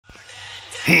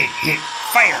Fire!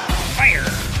 Fire!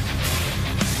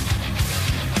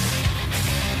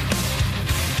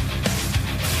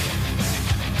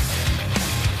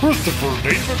 Christopher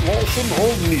David Lawson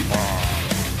of NEPA.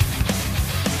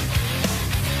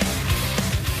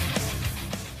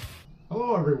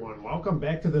 Hello everyone, welcome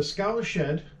back to the Scout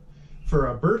Shed for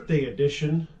a birthday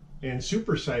edition and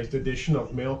supersized edition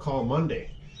of Mail Call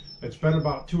Monday. It's been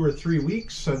about 2 or 3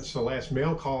 weeks since the last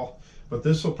mail call, but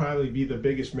this will probably be the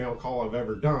biggest mail call I've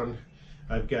ever done.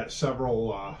 I've got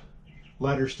several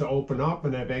letters to open up,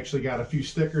 and I've actually got a few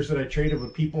stickers that I traded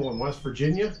with people in West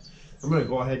Virginia. I'm going to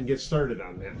go ahead and get started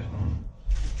on that.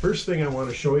 First thing I want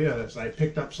to show you is I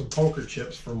picked up some poker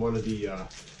chips from one of the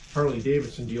Harley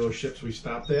Davidson dealerships we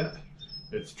stopped at.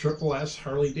 It's S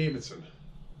Harley Davidson,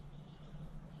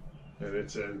 and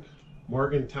it's in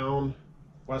Morgantown,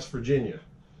 West Virginia.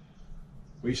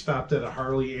 We stopped at a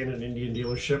Harley and an Indian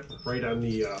dealership right on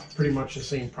the pretty much the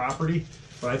same property,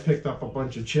 but I picked up a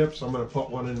bunch of chips. I'm going to put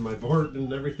one in my board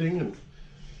and everything. And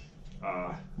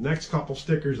next couple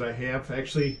stickers I have,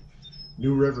 actually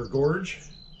New River Gorge.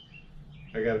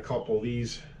 I got a couple of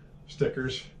these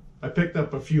stickers. I picked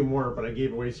up a few more, but I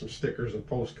gave away some stickers and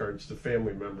postcards to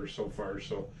family members so far.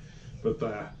 But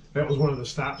that was one of the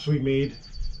stops we made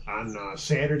on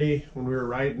Saturday when we were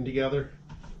riding together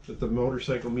at the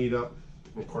motorcycle meetup.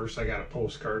 Of course, I got a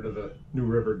postcard of the New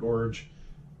River Gorge.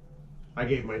 I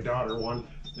gave my daughter one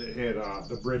that had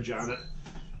the bridge on it.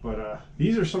 But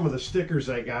these are some of the stickers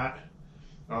I got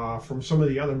from some of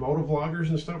the other motovloggers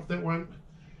and stuff that went.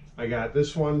 I got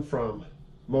this one from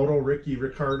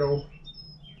MotoRickyRicardo.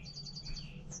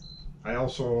 I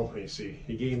also, let me see,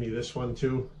 he gave me this one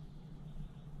too.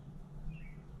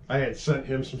 I had sent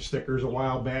him some stickers a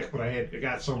while back, but I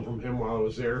got some from him while I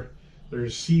was there.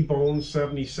 There's C-Bone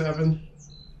 77.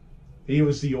 He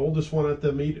was the oldest one at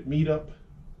the meetup.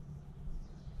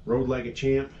 Rode like a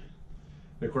champ.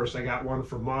 And of course, I got one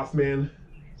from Mothman,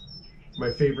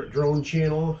 my favorite drone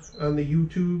channel on the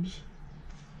YouTubes.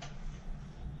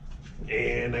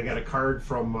 And I got a card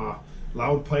from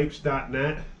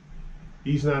loudpipes.net.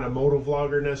 He's not a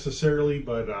motovlogger necessarily,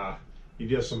 but he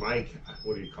does some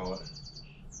what do you call it?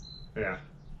 Yeah,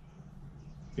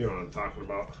 you know what I'm talking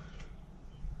about.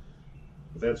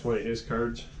 But that's one of his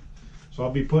cards. So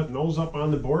I'll be putting those up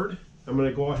on the board. I'm going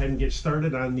to go ahead and get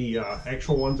started on the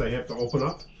actual ones I have to open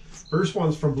up. First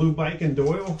one's from Blue Bike and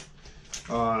Doyle.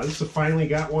 This I finally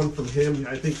got one from him.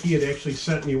 I think he had actually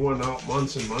sent me one out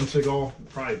months and months ago,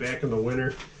 probably back in the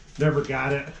winter. Never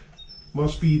got it.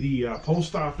 Must be the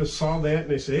post office saw that and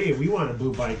they said, hey, we want a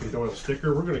Blue Bike and Doyle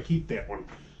sticker. We're going to keep that one.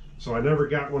 So I never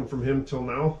got one from him till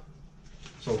now.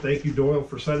 So thank you, Doyle,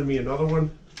 for sending me another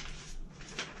one.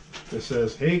 It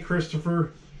says, hey,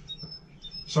 Christopher.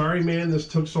 Sorry, man, this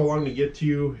took so long to get to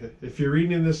you. If you're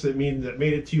reading this, it means that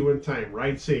made it to you in time.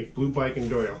 Ride safe, Blue Bike and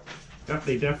Doyle. Yep,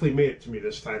 they definitely made it to me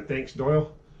this time. Thanks,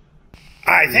 Doyle.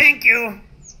 I thank you.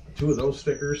 2 of those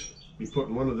stickers. Be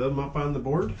putting one of them up on the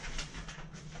board.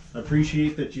 I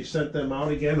appreciate that you sent them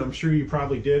out again. I'm sure you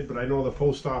probably did, but I know the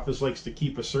post office likes to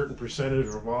keep a certain percentage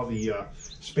of all the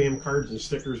spam cards and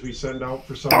stickers we send out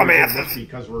for some reason. That's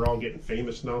because we're all getting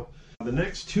famous now. The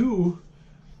next 2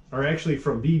 are actually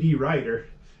from BD Ryder.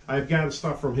 I've gotten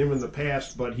stuff from him in the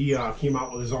past, but he came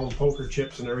out with his own poker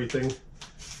chips and everything.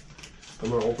 I'm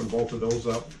going to open both of those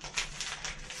up.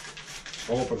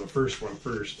 I'll open the first one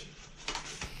first.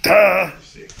 Let's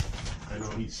see. I know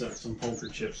he sent some poker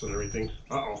chips and everything.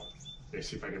 Uh-oh. Let's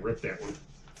see if I can rip that one.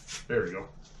 There we go.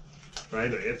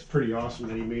 Right, it's pretty awesome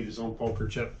that he made his own poker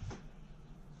chip.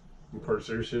 Of course,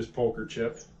 there's his poker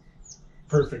chip.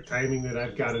 Perfect timing that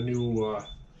I've got a new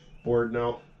board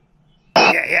now.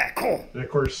 Yeah, cool. And of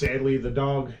course, sadly, the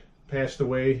dog passed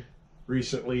away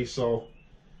recently, so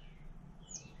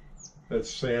that's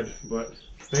sad. But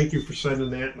thank you for sending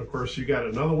that. And of course, you got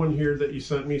another one here that you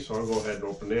sent me, so I'll go ahead and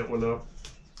open that one up.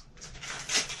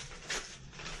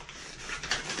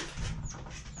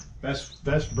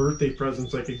 Best birthday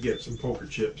presents I could get, some poker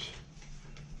chips.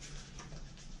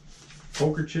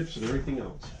 Poker chips and everything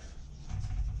else.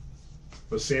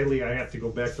 But sadly, I have to go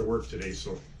back to work today,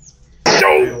 so I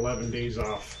had 11 days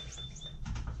off.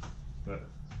 But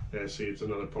yeah, see, it's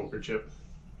another poker chip.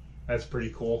 That's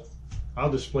pretty cool.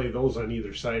 I'll display those on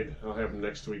either side. I'll have them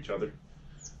next to each other.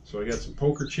 So I got some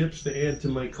poker chips to add to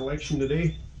my collection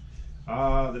today.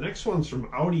 The next one's from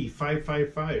Audi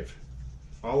 555,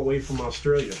 all the way from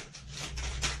Australia.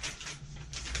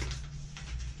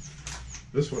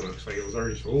 This one looks like it was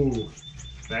already, ooh.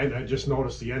 I just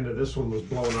noticed the end of this one was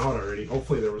blown out already.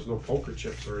 Hopefully there was no poker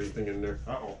chips or anything in there.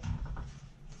 Uh-oh.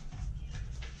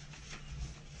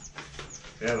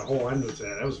 Yeah, the whole end was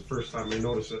that. That was the first time I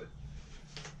noticed it.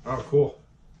 Oh, cool.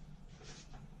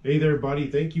 Hey there, buddy.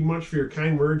 Thank you much for your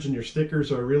kind words and your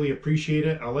stickers. I really appreciate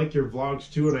it. I like your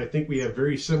vlogs too, and I think we have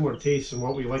very similar tastes in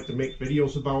what we like to make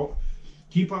videos about.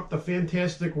 Keep up the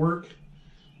fantastic work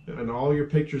and all your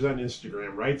pictures on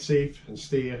Instagram. Ride safe and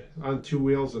stay on two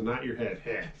wheels and not your head.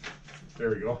 Yeah.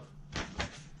 There we go.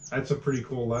 That's a pretty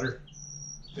cool letter.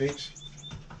 Thanks.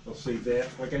 I'll save that.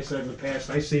 Like I said in the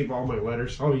past, I save all my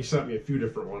letters. Oh, he sent me a few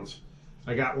different ones.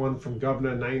 I got one from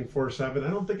Guvna 947. I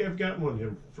don't think I've gotten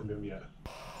one from him yet.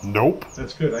 Nope.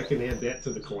 That's good. I can add that to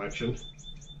the collection.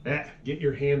 Get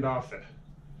your hand off it.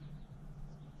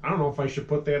 I don't know if I should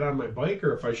put that on my bike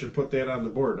or if I should put that on the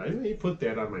board. I may put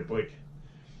that on my bike.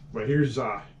 But here's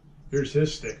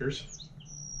his stickers.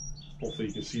 Hopefully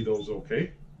you can see those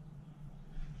okay.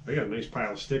 I got a nice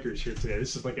pile of stickers here today.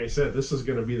 This is, like I said, this is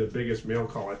going to be the biggest mail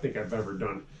call I think I've ever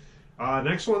done.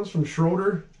 Next one's from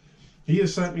Schroeder. He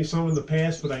has sent me some in the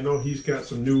past, but I know he's got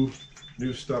some new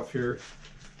stuff here.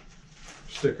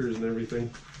 Stickers and everything.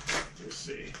 Let's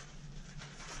see.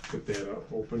 Put that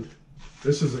up, open.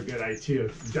 This is a good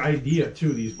idea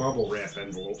too, these bubble wrap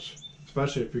envelopes,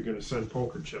 especially if you're going to send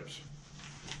poker chips.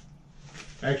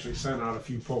 I actually sent out a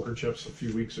few poker chips a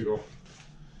few weeks ago,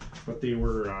 but they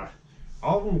were,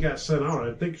 all of them got sent out.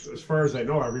 I think, as far as I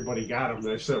know, everybody got them.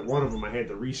 And I said one of them I had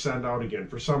to resend out again.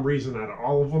 For some reason, out of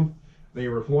all of them,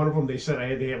 one of them, they said I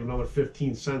had to have another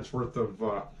 15 cents worth of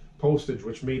postage,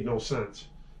 which made no sense.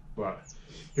 But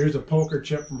here's a poker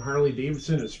chip from Harley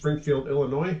Davidson in Springfield,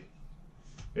 Illinois.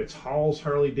 It's Hall's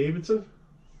Harley Davidson.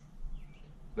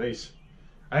 Nice.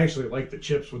 I actually like the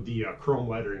chips with the chrome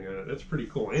lettering on it. That's pretty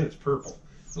cool, and it's purple.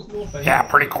 I don't know if I Yeah,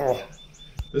 pretty cool.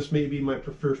 This may be my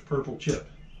first purple chip.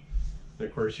 And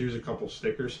of course, here's a couple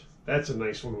stickers. That's a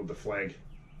nice one with the flag.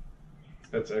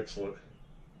 That's excellent.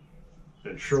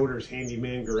 And Schroeder's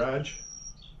Handyman Garage.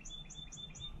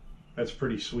 That's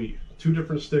pretty sweet. 2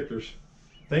 different stickers.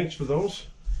 Thanks for those.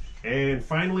 And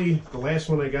finally, the last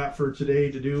one I got for today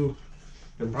to do,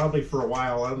 and probably for a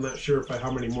while, I'm not sure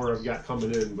how many more I've got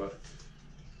coming in, but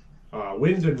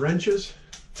Wind and Wrenches.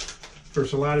 Of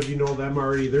course, a lot of you know them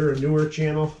already. They're a newer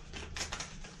channel.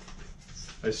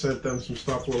 I sent them some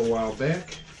stuff a little while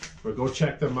back, but go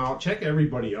check them out. Check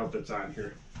everybody out that's on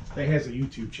here. That has a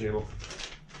YouTube channel.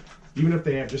 Even if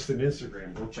they have just an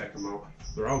Instagram, go check them out.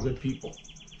 They're all good people.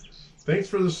 Thanks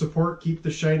for the support. Keep the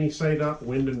shiny side up.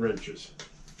 Wind and Wrenches.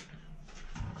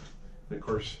 And of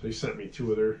course, they sent me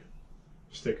 2 of their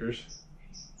stickers.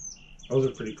 Those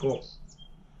are pretty cool.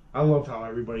 I love how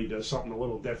everybody does something a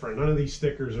little different. None of these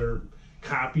stickers are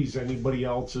copies of anybody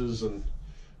else's,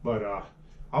 but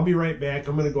I'll be right back.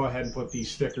 I'm going to go ahead and put these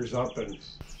stickers up, and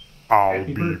I'll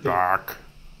be back.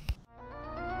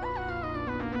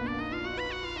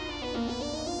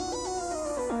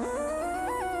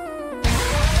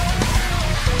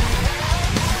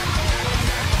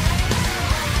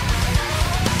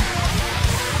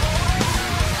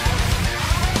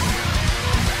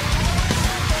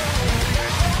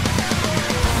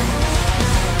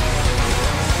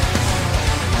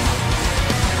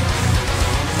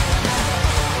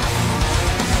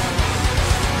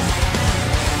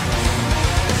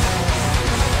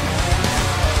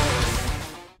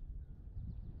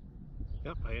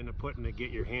 Yep, I ended up putting the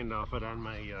get your hand off it on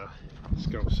my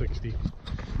Scout 60.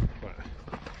 But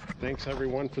thanks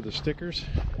everyone for the stickers.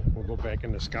 We'll go back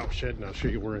in the Scout shed and I'll show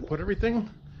you where I put everything,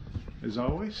 as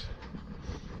always.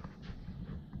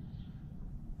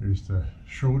 There's the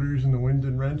Schroeders and the Wind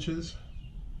and Wrenches.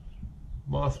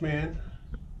 Mothman.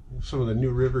 Some of the new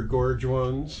River Gorge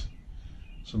ones.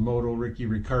 Some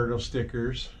MotoRickyRicardo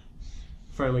stickers.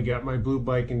 Finally got my blue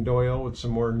bike in Doyle with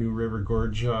some more new River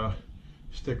Gorge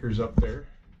stickers up there.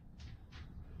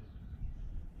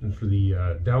 And for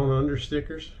the Down Under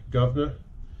stickers, Guvna,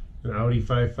 an Audi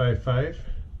 555.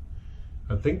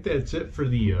 I think that's it for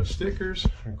the stickers.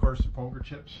 And of course the poker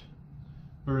chips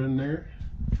are in there.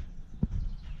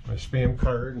 My spam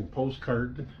card and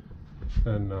postcard.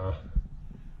 And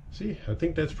see, I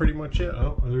think that's pretty much it.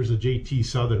 Oh, there's a JT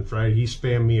Southern Friday. He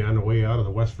spammed me on the way out of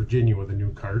the West Virginia with a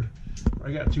new card.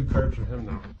 I got 2 cards from him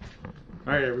now.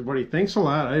 Alright everybody, thanks a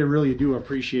lot. I really do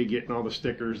appreciate getting all the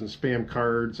stickers and spam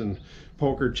cards and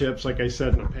poker chips. Like I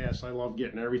said in the past, I love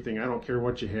getting everything. I don't care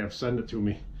what you have, send it to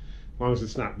me. As long as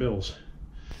it's not bills.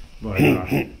 But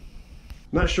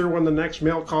not sure when the next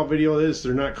mail call video is.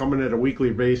 They're not coming at a weekly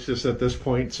basis at this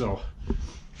point, so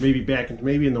maybe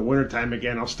in the winter time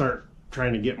again I'll start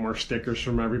trying to get more stickers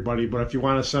from everybody. But if you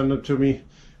want to send them to me,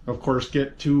 of course,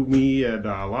 get to me at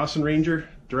Lawson Ranger,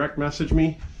 direct message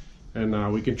me.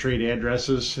 And we can trade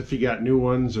addresses if you got new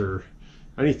ones or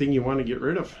anything you want to get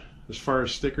rid of as far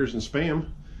as stickers and spam.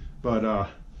 But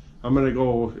I'm going to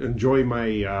go enjoy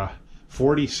my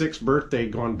 46th birthday,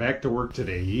 going back to work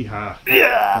today. Yeehaw.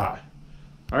 Yeah.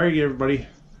 All right, everybody.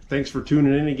 Thanks for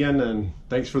tuning in again, and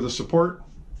thanks for the support.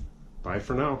 Bye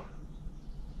for now.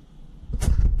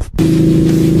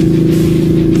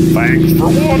 Thanks for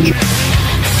watching.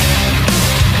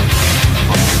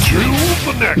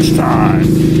 Until the next time.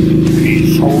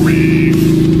 Peace,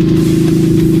 homies.